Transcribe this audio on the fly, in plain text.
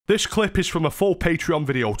This clip is from a full Patreon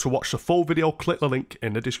video. To watch the full video, click the link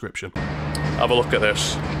in the description. Have a look at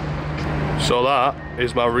this. So that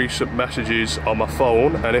is my recent messages on my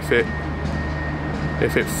phone, and if it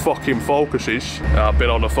fucking focuses, I've been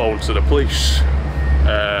on the phone to the police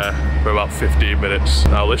for about 15 minutes.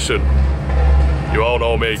 Now listen, you all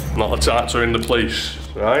know me, not the type to ring the police,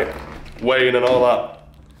 right? Wayne and all that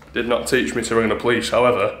did not teach me to ring the police.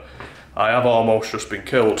 However, I have almost just been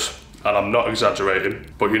killed, and I'm not exaggerating.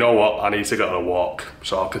 But you know what? I need to get on a walk,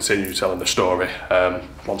 so I'll continue telling the story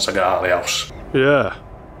once I get out of the house. Yeah,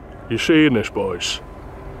 you seeing this, boys?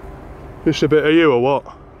 It's a bit of you or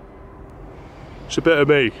what? It's a bit of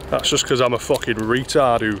me. That's just because I'm a fucking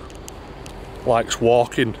retard who likes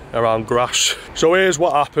walking around grass. So here's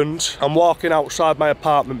what happened. I'm walking outside my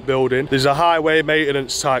apartment building. There's a highway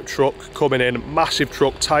maintenance type truck coming in, massive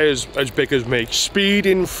truck, tyres as big as me,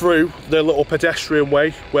 speeding through the little pedestrian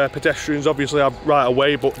way where pedestrians obviously have right of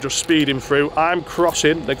way, but just speeding through. I'm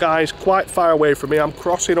crossing, the guy's quite far away from me. I'm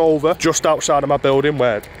crossing over just outside of my building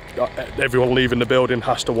where everyone leaving the building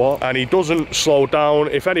has to walk, and he doesn't slow down.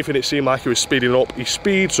 If anything, it seemed like he was speeding up. He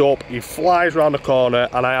speeds up, he flies around the corner,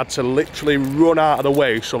 and I had to literally run out of the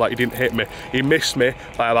way so that he didn't hit me. He missed me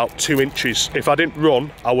by about 2 inches. If I didn't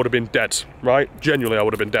run, I would have been dead, right? Genuinely, I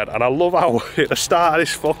would have been dead. And I love how at the start of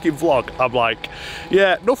this fucking vlog, I'm like,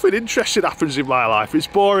 yeah, nothing interesting happens in my life. It's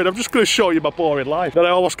boring. I'm just going to show you my boring life. Then I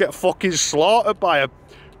almost get fucking slaughtered by a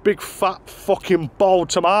big fat fucking bald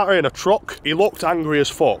tomato in a truck. He looked angry as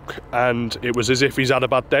fuck, and it was as if he's had a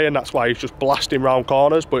bad day, and that's why he's just blasting round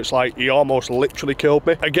corners. But it's like he almost literally killed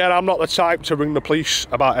me. Again, I'm not the type to ring the police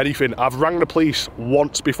about anything. I've rang the police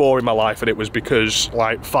once before in my life, and it was because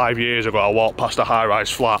like 5 years ago I walked past a high-rise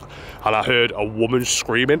flat and I heard a woman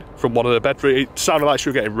screaming from one of the bedrooms. It sounded like she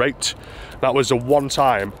was getting raped. That was the one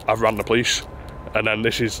time I've rang the police, and then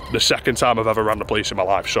this is the second time I've ever ran the police in my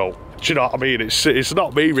life. So, do you know what I mean? It's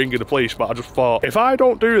not me ringing the police, but I just thought, if I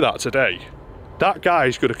don't do that today, that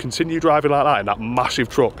guy's going to continue driving like that in that massive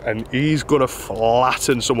truck, and he's going to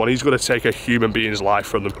flatten someone. He's going to take a human being's life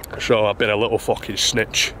from them. So I've been a little fucking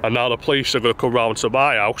snitch. And now the police are going to come round to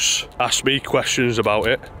my house, ask me questions about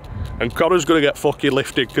it, and Connor's gonna get fucking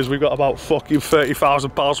lifted because we've got about fucking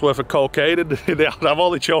 £30,000 worth of cocaine in the house. I'm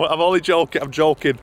only joking.